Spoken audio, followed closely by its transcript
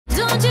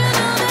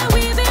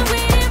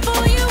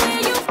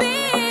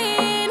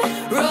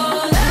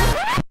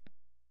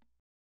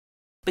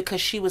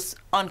because she was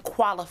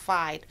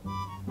unqualified.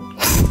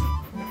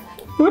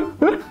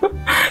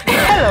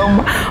 Hello,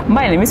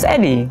 my name is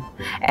Eddie,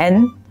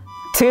 and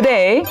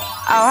today,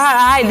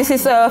 hi, this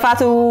is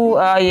Fatou.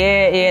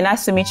 Yeah,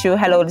 nice to meet you.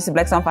 Hello, this is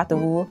Blackswan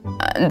Fatou.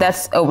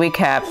 That's a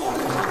recap.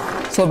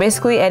 So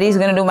basically, Eddie's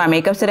gonna do my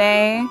makeup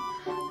today.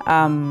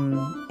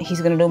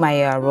 He's gonna do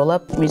my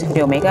roll-up music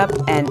video makeup,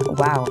 and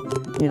wow,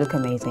 you look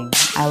amazing.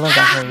 I love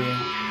that for you.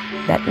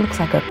 That looks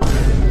like a.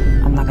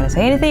 I'm not gonna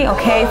say anything.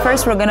 Okay,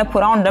 first we're gonna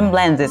put on them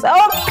lenses.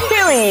 Oh,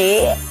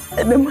 period.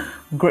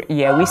 Great.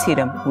 Yeah, we see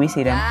them. We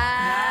see them.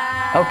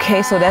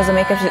 Okay, so that's the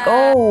makeup.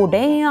 Oh,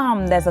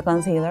 damn, that's a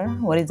concealer.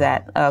 What is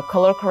that?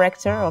 Color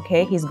corrector.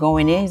 Okay, he's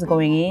going in. He's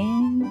going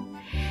in.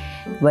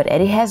 But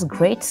Eddie has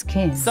great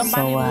skin.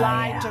 Somebody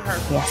lied to her.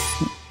 Yes,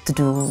 he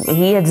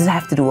doesn't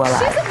have to do a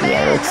lot.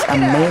 Yeah, it looks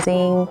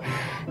amazing.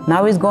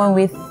 Now he's going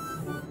with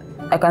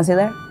a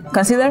concealer.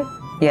 Concealer?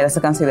 Yeah, that's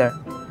a concealer.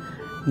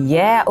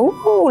 Yeah,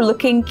 ooh,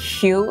 looking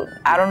cute.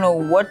 I don't know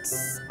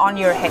what's on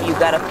your head. You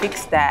gotta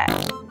fix that.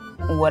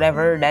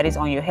 Whatever that is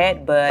on your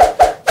head, but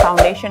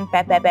foundation.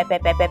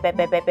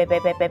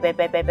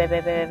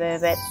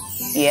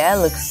 Yeah,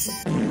 looks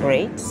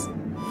great.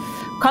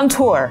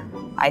 Contour,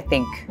 I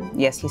think.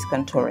 Yes, he's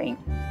contouring.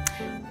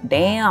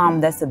 Damn,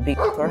 that's a big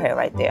contour hair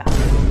right there.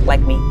 Like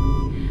me.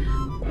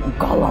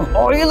 Gollum.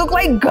 Oh, you look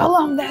like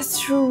Gollum. That's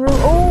true.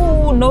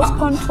 Oh, nose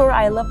contour.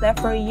 I love that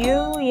for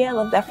you. Yeah, I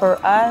love that for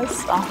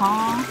us.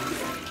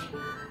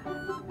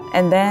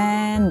 And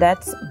then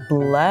that's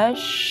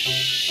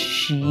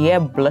blush. Yeah,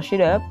 blush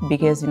it up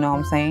because you know what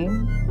I'm saying.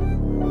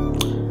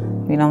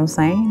 You know what I'm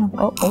saying?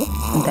 Oh.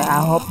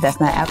 I hope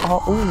that's not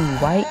alcohol. Ooh,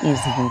 why is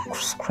he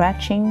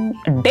scratching?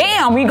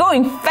 Damn, we're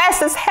going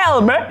fast as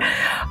hell, bro.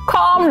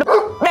 Calm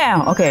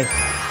down. Okay.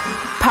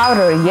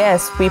 Powder.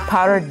 Yes, we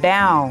powdered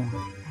down.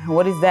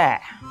 What is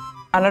that?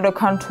 Another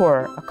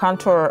contour. A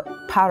contour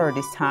powder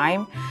this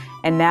time.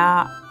 And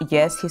now,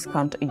 yes, he's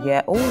contour.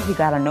 Yeah. Oh, he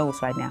got a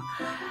nose right now.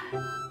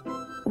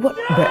 What?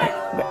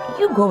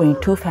 You're going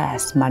too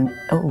fast, man.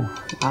 Oh,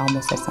 I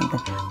almost said something.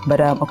 But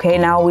okay,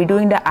 now we're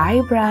doing the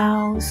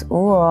eyebrows.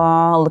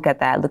 Oh, look at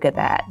that! Look at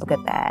that! Look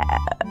at that!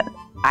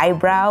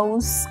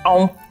 Eyebrows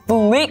on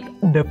fleek.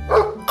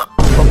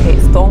 Okay,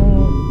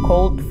 Stone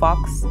Cold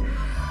Fox.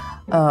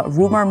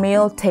 Rumor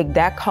Mill. Take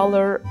that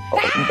color.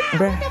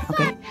 Okay,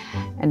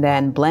 and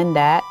then blend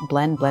that.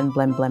 Blend.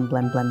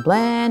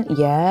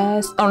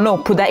 Yes. Oh no!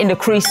 Put that in the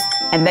crease,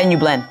 and then you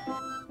blend.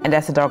 And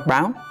that's a dark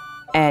brown.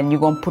 And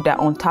you're gonna put that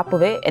on top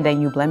of it, and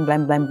then you blend. Yeah,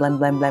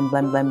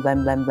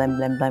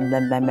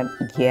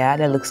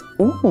 that looks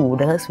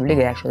really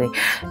good actually.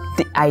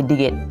 I dig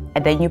it.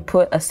 And then you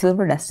put a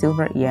silver. That's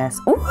silver. Yes.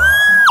 Ooh.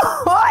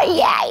 Oh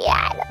yeah.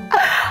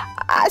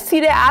 I see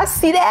that.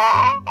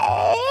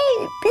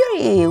 Hey,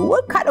 beauty.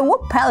 What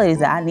palette is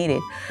that? I need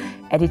it.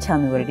 Eddie, tell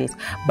me what it is.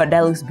 But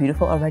that looks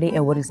beautiful already.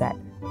 And what is that?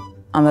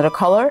 Another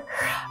color.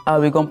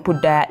 We're gonna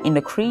put that in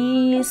the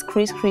crease.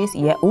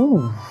 Yeah.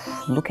 Ooh.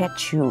 Look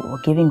at you, we're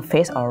giving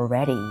face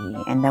already.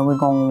 And then we're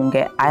gonna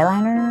get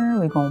eyeliner.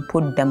 We're gonna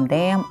put them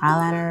damn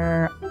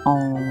eyeliner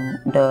on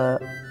the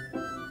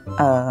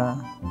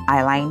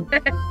eyeline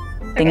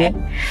thingy.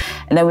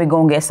 And then we're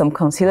gonna get some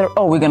concealer.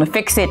 Oh, we're gonna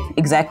fix it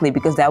exactly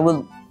because it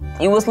was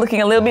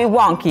looking a little bit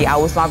wonky. I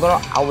was not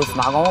gonna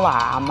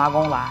lie. I'm not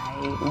gonna lie.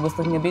 It was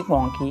looking a bit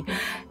wonky.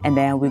 And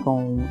then we're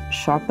gonna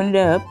sharpen it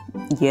up.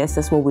 Yes,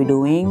 that's what we're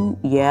doing.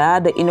 Yeah,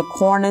 the inner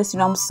corners, you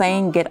know what I'm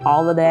saying? Get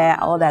all of that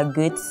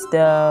good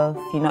stuff.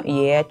 You know,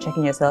 yeah,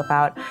 checking yourself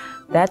out.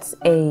 That's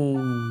a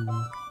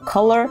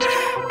color.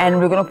 And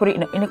we're gonna put it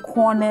in the inner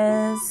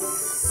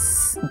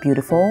corners.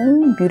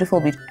 Beautiful.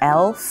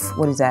 Elf.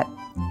 What is that?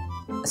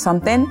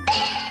 Something.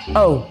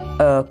 Oh,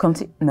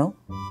 no.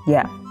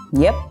 Yeah.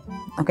 Yep.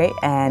 Okay,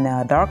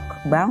 and dark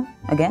brown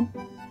again.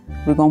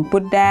 We're gonna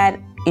put that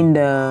in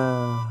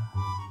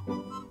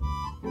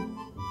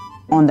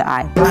on the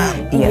eye.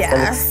 Yes,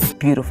 that looks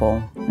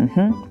beautiful.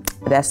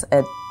 That's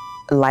a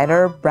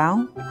lighter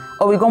brown.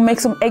 Oh, we're gonna make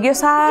some egg your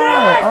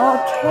side.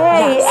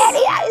 Okay, yes.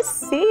 Eddie, I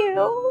see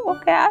you.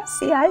 Okay, I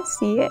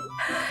see it.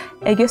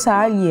 Egg your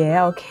side.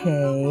 Yeah.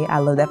 Okay, I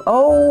love that.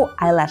 Oh,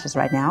 eyelashes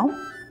right now.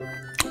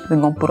 We're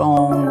gonna put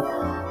on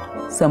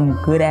some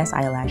good ass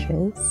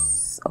eyelashes.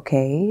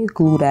 Okay,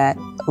 glue that.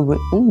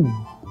 Ooh,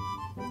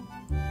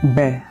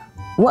 bruh.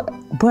 What,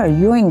 bruh?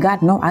 You ain't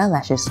got no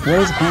eyelashes. What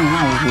is going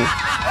on with you?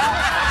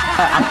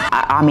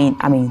 I mean,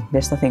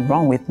 there's nothing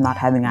wrong with not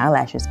having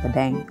eyelashes, but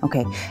dang.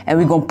 Okay, and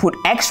we're gonna put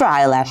extra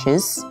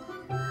eyelashes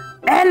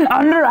and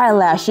under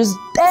eyelashes.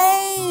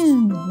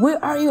 Dang,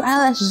 where are your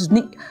eyelashes?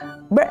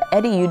 Bruh,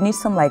 Eddie, you need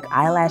some like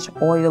eyelash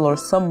oil or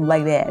something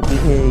like that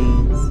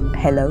because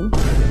hello,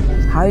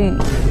 how are you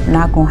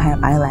not gonna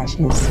have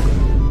eyelashes?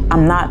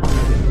 I'm not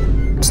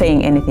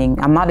saying anything.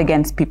 I'm not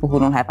against people who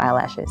don't have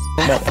eyelashes.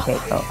 But okay,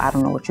 so I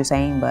don't know what you're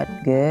saying, but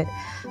good.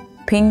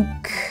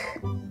 Pink.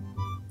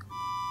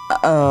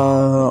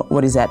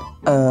 What is that?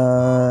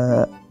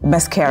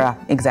 Mascara,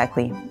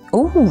 exactly.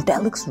 Ooh,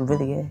 that looks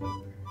really good.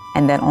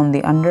 And then on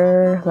the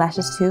under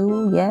lashes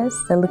too, yes,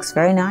 that looks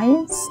very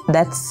nice.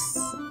 That's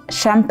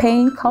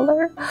champagne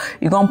color.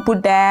 You're gonna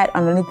put that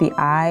underneath the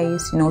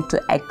eyes, you know,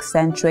 to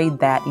accentuate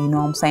that, you know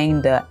what I'm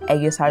saying, the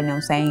egg yolk, you know what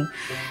I'm saying.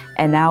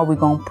 And now we're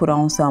gonna put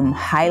on some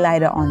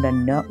highlighter on the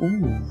nose.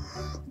 Ooh,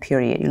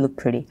 period, you look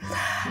pretty.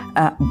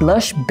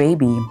 Blush,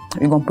 baby.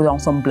 You're gonna put on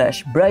some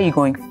blush. Bruh, you're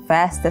going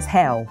fast as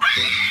hell.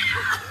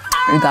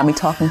 You got me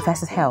talking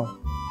fast as hell.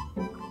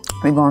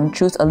 We're gonna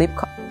choose a lip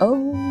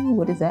oh,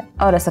 what is that?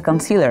 Oh, that's a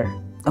concealer.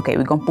 Okay,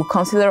 we're gonna put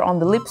concealer on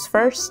the lips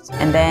first,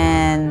 and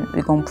then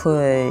we're gonna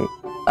put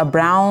a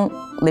brown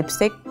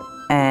lipstick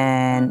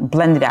and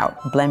blend it out.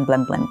 Blend,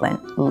 blend, blend, blend.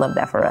 Love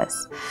that for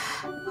us.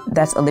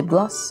 That's a lip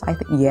gloss, I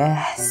think.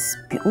 Yes.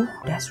 Ooh,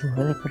 that's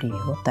really pretty.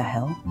 What the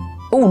hell?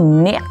 Ooh,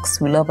 NYX.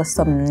 We love us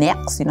some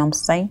NYX, you know what I'm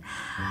saying?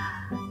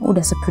 Ooh,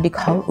 that's a pretty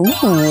color.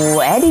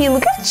 Ooh, Eddie,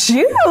 look at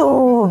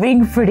you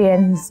being pretty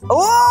and...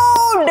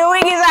 Ooh, the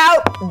wig is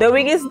out. The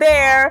wig is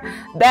there.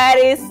 That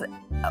is...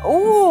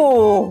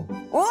 Ooh.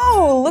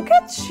 Ooh, look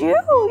at you.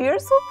 You're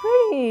so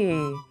pretty.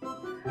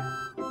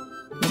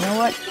 You know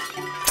what?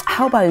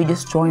 How about you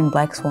just join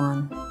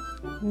Blackswan?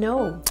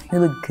 No. You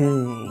look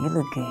good. You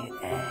look good,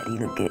 Eddie. You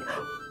look good.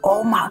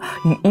 Oh my,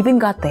 you even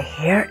got the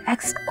hair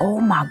X.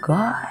 Oh my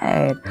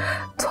God.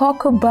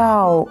 Talk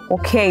about,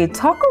 okay,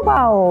 talk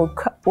about,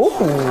 ooh.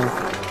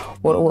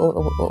 What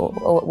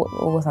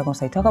was I gonna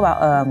say? Talk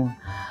about,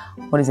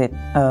 what is it?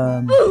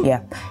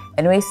 Yeah.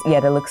 Anyways,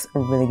 yeah, that looks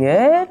really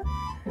good.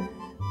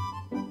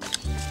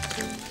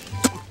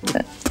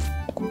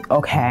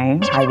 Okay,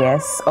 I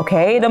guess.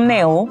 Okay, the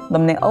nail.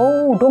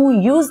 Oh,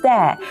 don't use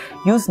that.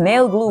 Use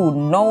nail glue,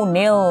 no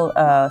nail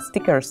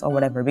stickers or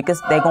whatever,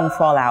 because they're gonna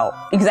fall out.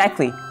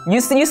 Exactly. You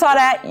saw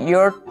that?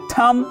 Your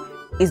thumb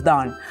is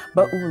done.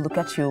 But ooh, look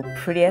at you,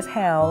 pretty as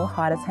hell,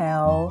 hot as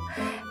hell.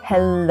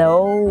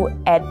 Hello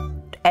at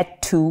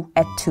 2.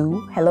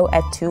 Hello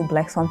at 2.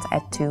 Blackswan's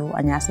at 2.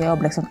 안녕하세요.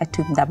 Blackswan at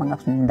 2.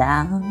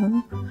 반갑습니다.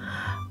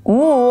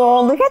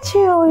 Ooh, look at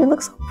you. You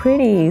look so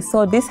pretty.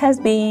 So this has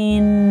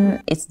been,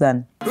 it's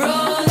done.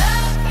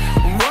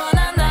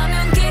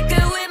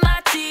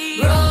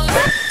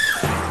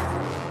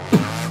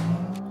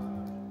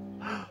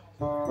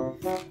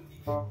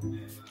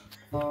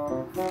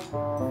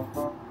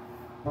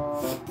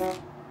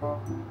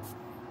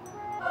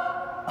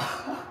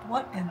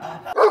 What in the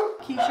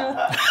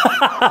Keisha?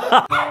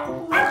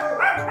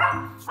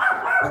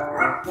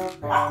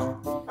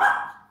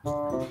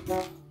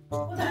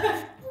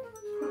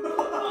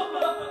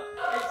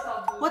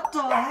 What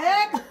the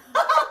heck?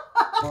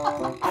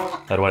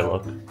 How do I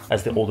look?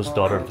 As the oldest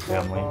daughter of the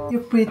family.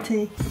 You're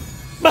pretty.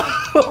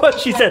 What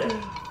she said?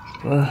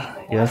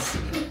 Yes.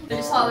 I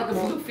just saw like a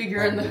blue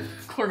figure in the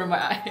corner of my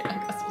eye.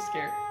 I got so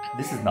scared.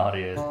 This is not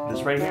it.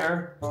 This right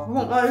here. Oh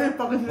my God, you're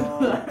fucking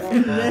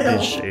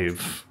It's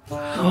shave.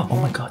 Oh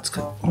my God, it's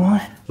good.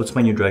 What? What's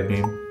my new drag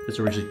name? It's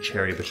originally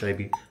Cherry, but should I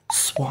be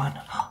Swan?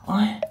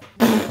 What?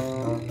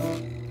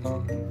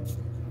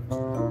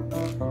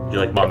 Do you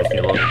like mommy's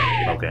new look?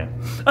 Okay.